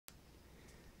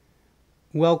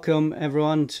Welcome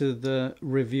everyone to the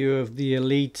review of the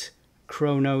Elite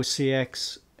Crono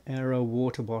CX aero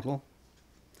water bottle.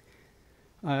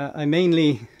 I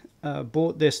mainly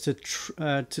bought this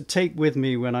to take with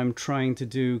me when I'm trying to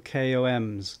do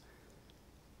KOMs.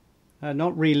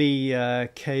 Not really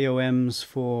KOMs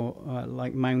for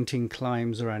like mountain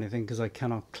climbs or anything, because I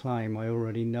cannot climb, I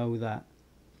already know that.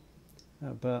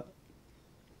 But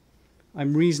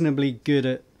I'm reasonably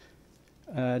good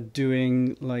at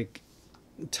doing like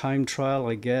time trial,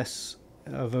 I guess,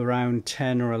 of around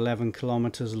 10 or 11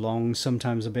 kilometers long,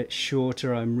 sometimes a bit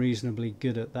shorter. I'm reasonably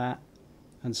good at that.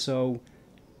 And so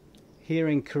here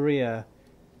in Korea,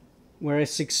 where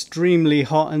it's extremely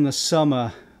hot in the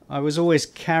summer, I was always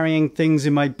carrying things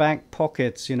in my back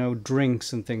pockets, you know,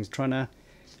 drinks and things, trying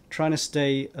to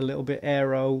stay a little bit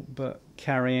aero, but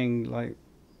carrying like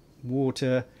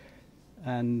water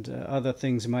and other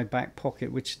things in my back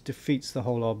pocket, which defeats the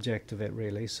whole object of it,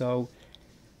 really. So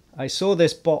I saw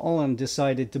this bottle and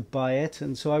decided to buy it,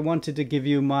 and so I wanted to give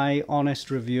you my honest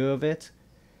review of it.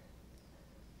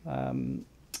 The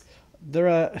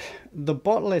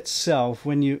bottle itself,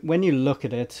 when you look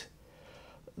at it,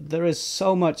 there is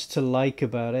so much to like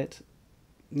about it.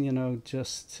 You know,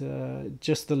 just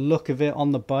the look of it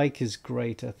on the bike is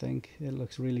great. I think it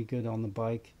looks really good on the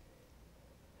bike.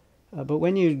 But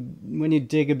when you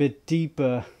dig a bit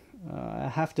deeper, I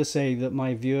have to say that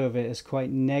my view of it is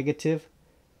quite negative.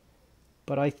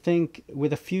 But I think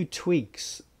with a few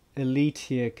tweaks, Elite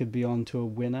here could be on to a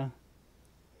winner.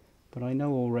 But I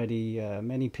know already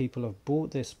many people have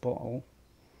bought this bottle,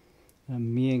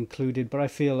 me included, but I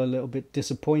feel a little bit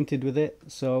disappointed with it.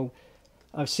 So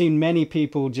I've seen many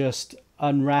people just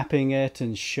unwrapping it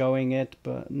and showing it,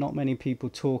 but not many people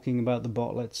talking about the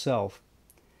bottle itself.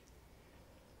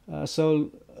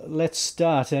 So let's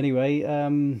start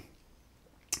anyway.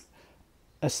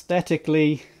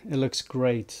 Aesthetically, it looks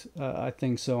great, I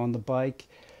think so, on the bike.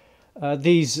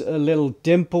 These little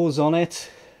dimples on it,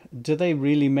 do they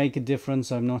really make a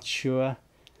difference? I'm not sure.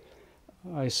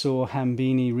 I saw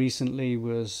Hambini recently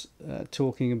was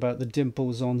talking about the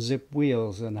dimples on Zip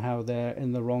wheels and how they're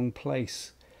in the wrong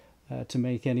place to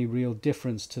make any real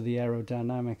difference to the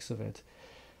aerodynamics of it.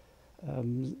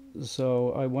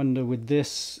 So I wonder with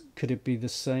this, could it be the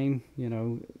same? You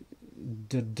know,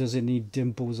 does it need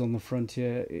dimples on the front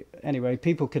here? Anyway,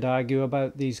 people could argue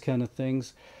about these kind of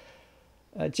things.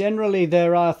 Generally,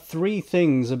 there are three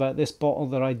things about this bottle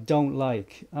that I don't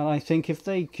like, and I think if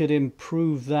they could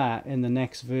improve that in the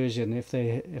next version, if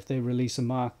they release a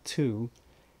Mark II,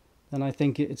 then I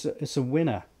think it's a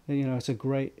winner. You know,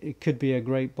 it could be a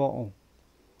great bottle.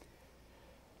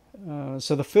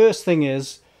 So the first thing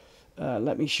is,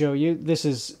 let me show you. This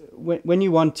is when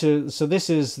you want to, so this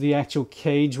is the actual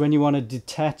cage. When you want to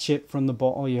detach it from the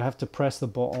bottle, you have to press the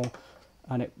bottle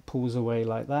and it pulls away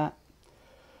like that.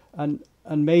 And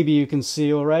maybe you can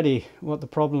see already what the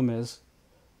problem is.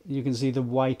 You can see the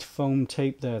white foam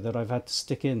tape there that I've had to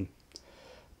stick in.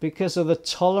 Because of the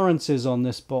tolerances on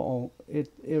this bottle,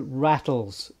 it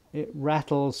rattles. It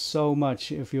rattles so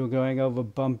much if you're going over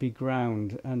bumpy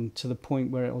ground, and to the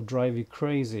point where it'll drive you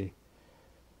crazy.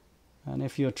 And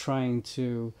if you're trying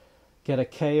to get a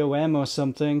KOM or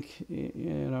something,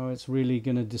 you know, it's really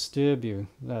going to disturb you,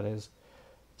 that is.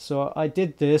 So I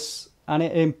did this and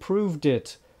it improved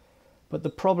it. But the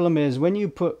problem is when you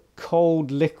put cold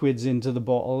liquids into the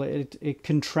bottle, it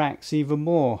contracts even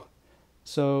more.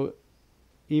 So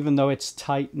even though it's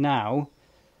tight now,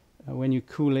 when you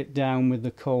cool it down with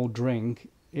the cold drink,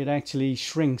 it actually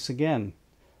shrinks again.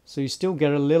 So you still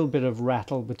get a little bit of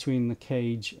rattle between the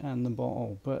cage and the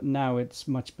bottle, but now it's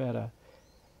much better.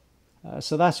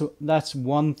 So that's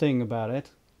one thing about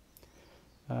it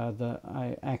that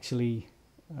I actually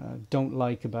don't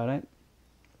like about it.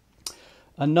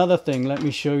 Another thing, let me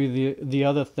show you the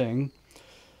other thing.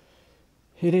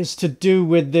 It is to do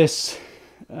with this,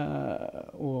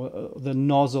 or the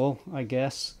nozzle, I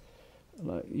guess.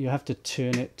 You have to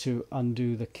turn it to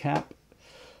undo the cap.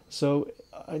 So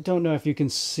I don't know if you can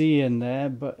see in there,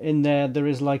 but in there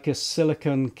is like a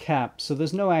silicone cap. So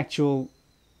there's no actual,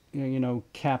 you know,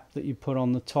 cap that you put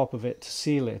on the top of it to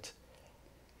seal it.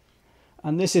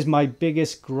 And this is my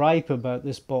biggest gripe about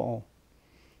this bottle,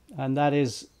 and that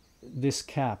is this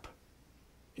cap.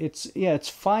 It's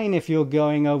fine if you're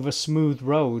going over smooth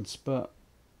roads, but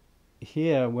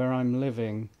here where I'm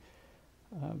living,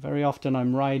 very often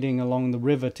I'm riding along the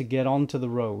river to get onto the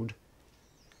road.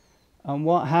 And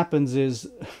what happens is,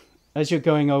 as you're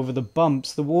going over the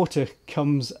bumps, the water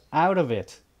comes out of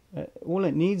it. All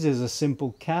it needs is a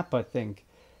simple cap, I think.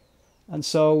 And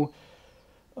so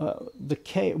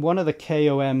one of the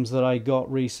KOMs that I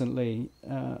got recently,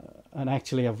 and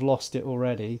actually I've lost it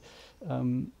already.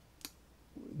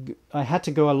 I had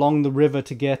to go along the river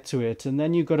to get to it, and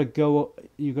then you got to go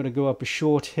up a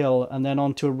short hill and then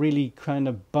onto a really kind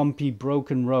of bumpy,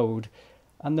 broken road,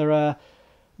 and there are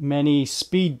many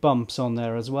speed bumps on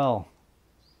there as well.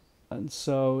 And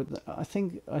so I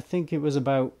think it was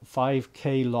about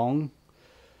 5k long,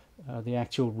 the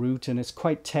actual route, and it's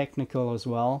quite technical as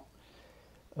well,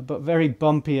 but very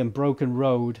bumpy and broken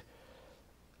road.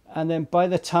 And then by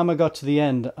the time I got to the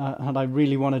end, and I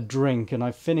really want to drink, and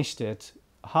I finished it,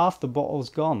 half the bottle's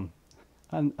gone,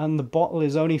 and the bottle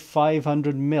is only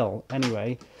 500 ml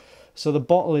anyway, so the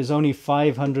bottle is only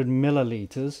 500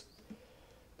 milliliters.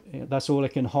 That's all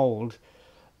it can hold.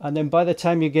 And then by the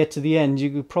time you get to the end,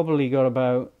 you probably got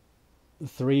about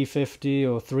 350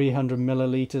 or 300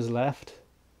 milliliters left.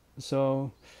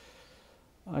 So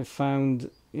I found,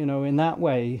 in that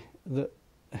way, that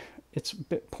it's a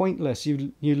bit pointless.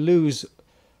 You lose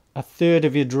a third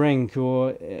of your drink,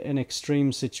 or in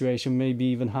extreme situation maybe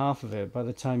even half of it by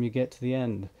the time you get to the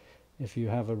end, if you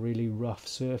have a really rough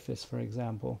surface, for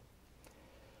example.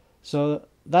 So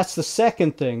that's the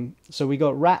second thing. So we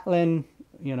got rattling,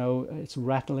 it's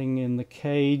rattling in the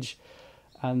cage,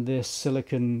 and this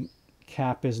silicone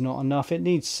cap is not enough. It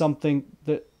needs something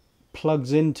that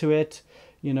plugs into it,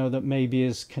 that maybe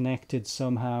is connected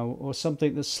somehow, or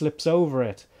something that slips over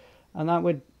it, and that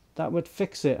would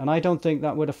fix it. And I don't think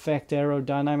that would affect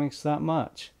aerodynamics that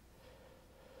much.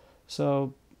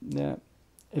 So yeah,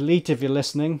 Elite, if you're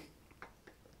listening,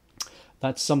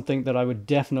 that's something that I would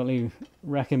definitely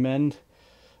recommend.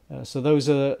 So those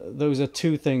are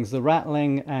two things: the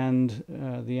rattling and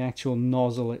the actual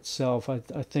nozzle itself. I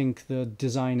think the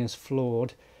design is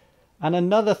flawed. And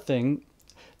another thing,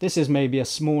 this is maybe a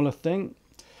smaller thing,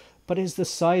 but is the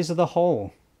size of the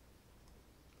hole.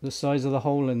 The size of the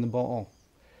hole in the bottle.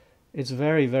 It's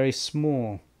very, very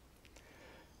small.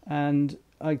 And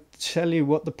I tell you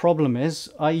what the problem is.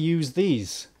 I use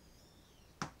these.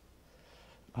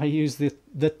 I use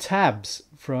the tabs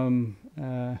from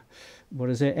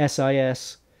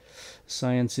SIS,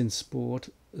 Science in Sport.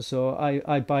 So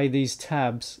I buy these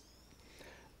tabs,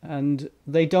 and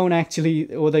they don't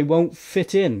actually, or they won't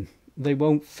fit in. They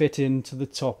won't fit into the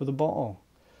top of the bottle.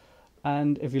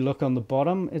 And if you look on the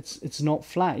bottom, it's not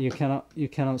flat. You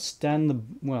cannot stand the,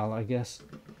 well, I guess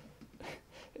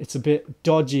it's a bit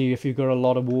dodgy if you've got a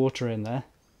lot of water in there,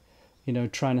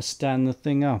 trying to stand the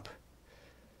thing up.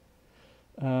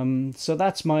 So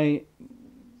that's my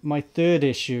third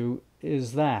issue,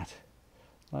 is that,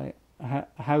 like,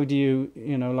 how do you,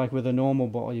 like with a normal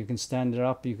bottle, you can stand it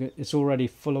up. It's already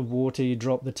full of water. You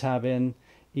drop the tab in,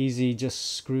 easy,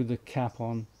 just screw the cap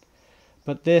on.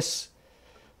 But this,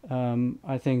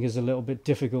 I think, is a little bit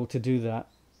difficult to do that.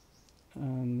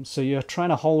 So you're trying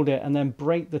to hold it and then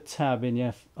break the tab in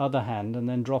your other hand and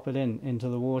then drop it into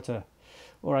the water.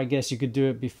 Or I guess you could do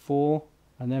it before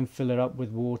and then fill it up with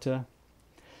water.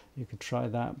 You could try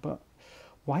that, but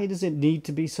why does it need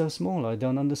to be so small? I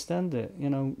don't understand it.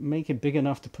 Make it big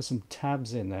enough to put some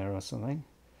tabs in there or something.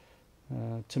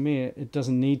 To me, it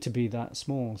doesn't need to be that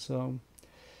small. So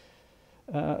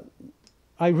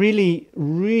I really,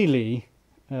 really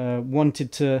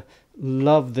wanted to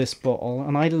love this bottle,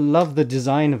 and I love the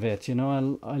design of it.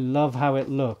 I love how it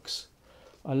looks.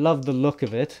 I love the look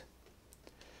of it,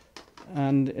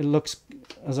 and it looks,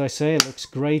 as I say, it looks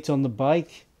great on the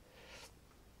bike.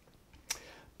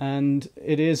 And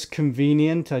it is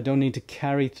convenient. I don't need to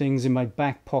carry things in my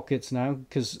back pockets now,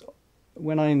 because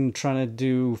when I'm trying to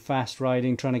do fast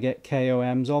riding, trying to get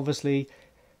KOMs, obviously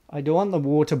I don't want the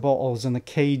water bottles and the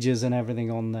cages and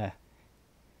everything on there.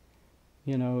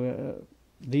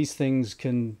 These things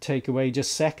can take away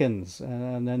just seconds,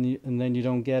 and then you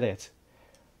don't get it.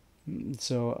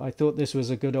 So I thought this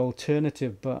was a good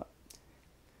alternative, but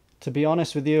to be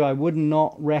honest with you, I would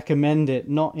not recommend it,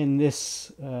 not in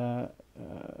this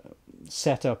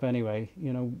setup anyway.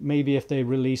 Maybe if they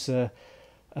release a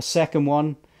second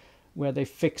one where they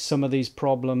fix some of these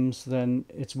problems, then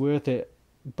it's worth it.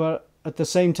 But at the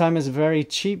same time, it's very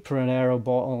cheap for an aero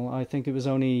bottle. I think it was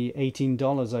only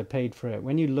 $18 I paid for it.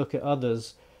 When you look at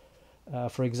others,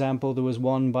 for example, there was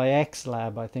one by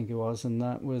X-Lab, I think it was, and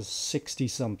that was 60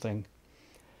 something.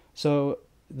 So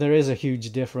there is a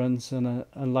huge difference, and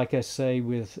like I say,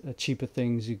 with cheaper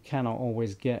things, you cannot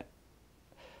always get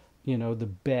the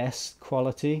best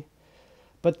quality.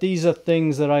 But these are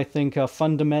things that I think are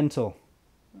fundamental,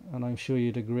 and I'm sure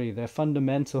you'd agree. They're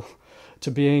fundamental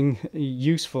to being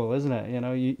useful, isn't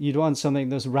it? You'd want something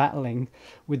that's rattling.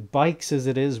 With bikes as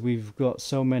it is, we've got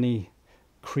so many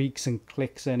creaks and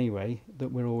clicks anyway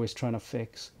that we're always trying to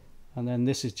fix. And then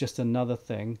this is just another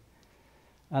thing.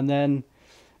 And then,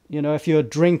 you know, if your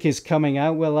drink is coming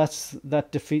out, well,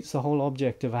 that defeats the whole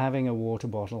object of having a water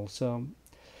bottle. So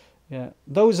yeah,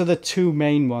 those are the two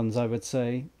main ones, I would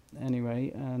say,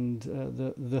 anyway. And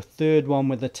the third one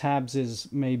with the tabs is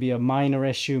maybe a minor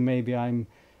issue. Maybe I'm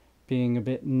being a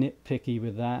bit nitpicky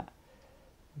with that.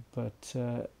 But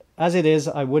as it is,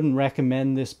 I wouldn't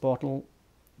recommend this bottle.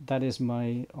 That is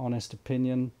my honest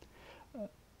opinion.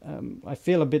 I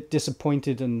feel a bit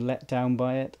disappointed and let down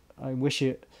by it. I wish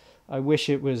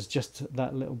it was just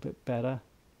that little bit better.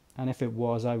 And if it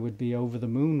was, I would be over the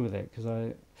moon with it,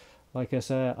 because like I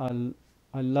said,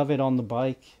 I love it on the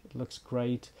bike. It looks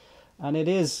great, and it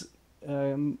is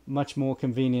much more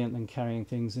convenient than carrying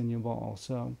things in your bottle.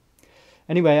 So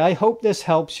anyway, I hope this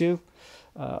helps you.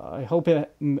 I hope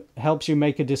it helps you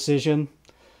make a decision.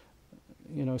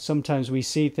 You know, sometimes we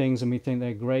see things and we think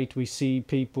they're great. We see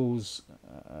people's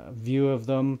view of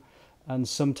them, and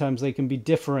sometimes they can be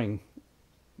differing.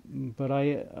 But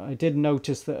I did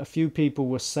notice that a few people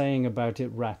were saying about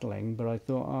it rattling, but I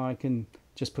thought, oh, I can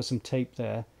just put some tape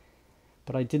there.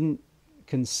 But I didn't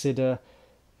consider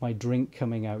my drink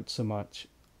coming out so much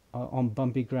on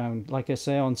bumpy ground. Like I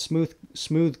say, on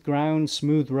smooth ground,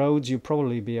 smooth roads, you'll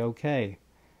probably be okay.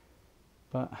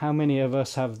 But how many of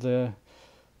us have the,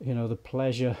 you know, the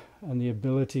pleasure and the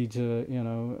ability to, you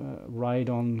know, ride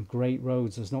on great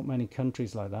roads? There's not many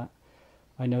countries like that.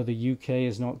 I know the UK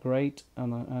is not great,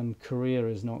 and Korea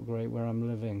is not great where I'm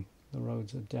living. The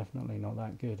roads are definitely not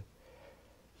that good.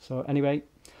 So anyway,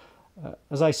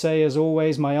 as I say, as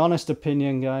always, my honest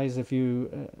opinion, guys, if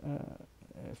you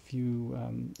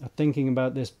are thinking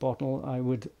about this bottle,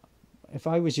 if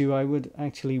I was you, I would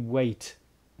actually wait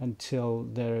until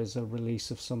there is a release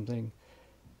of something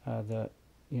that,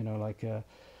 you know, like a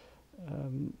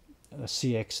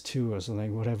CX2 or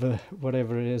something,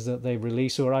 whatever it is that they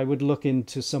release. Or I would look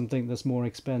into something that's more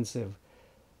expensive,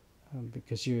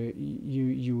 because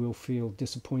you will feel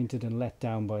disappointed and let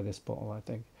down by this bottle, I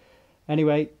think.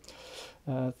 Anyway,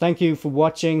 thank you for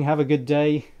watching. Have a good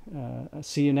day.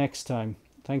 See you next time.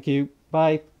 Thank you.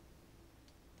 Bye.